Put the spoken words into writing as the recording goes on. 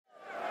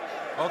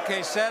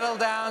Okay, settle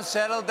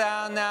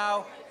down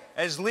now.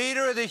 As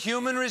leader of the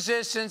human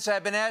resistance,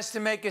 I've been asked to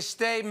make a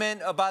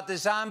statement about the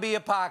zombie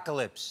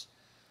apocalypse.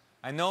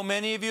 I know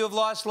many of you have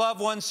lost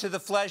loved ones to the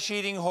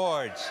flesh-eating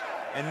hordes.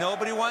 And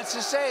nobody wants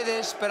to say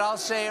this, but I'll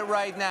say it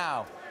right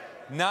now.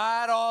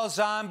 Not all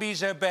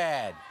zombies are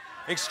bad.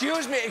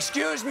 Excuse me.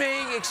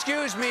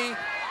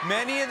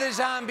 Many of the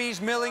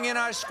zombies milling in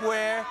our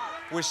square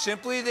were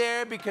simply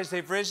there because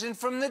they've risen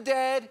from the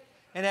dead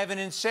and have an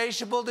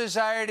insatiable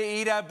desire to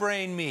eat our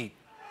brain meat.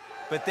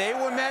 But they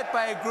were met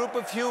by a group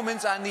of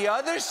humans on the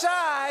other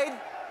side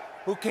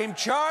who came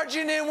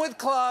charging in with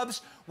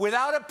clubs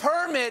without a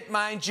permit,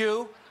 mind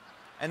you,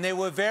 and they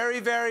were very,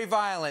 very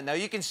violent. Now,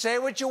 you can say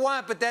what you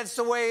want, but that's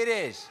the way it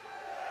is.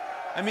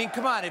 I mean,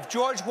 come on, if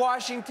George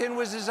Washington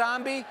was a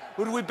zombie,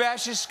 would we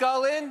bash his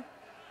skull in?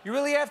 You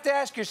really have to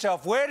ask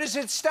yourself, where does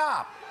it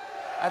stop?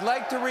 I'd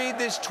like to read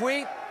this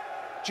tweet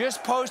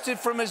just posted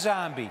from a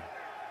zombie.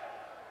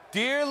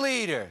 Dear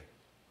leader,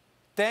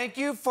 thank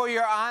you for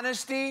your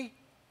honesty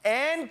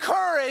and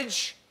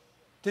courage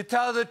to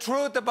tell the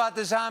truth about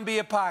the zombie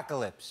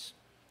apocalypse.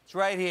 It's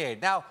right here.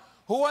 Now,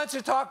 who wants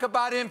to talk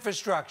about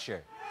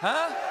infrastructure?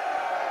 Huh?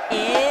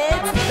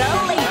 It's The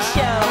Late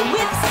Show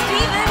with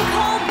Stephen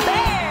Colbert.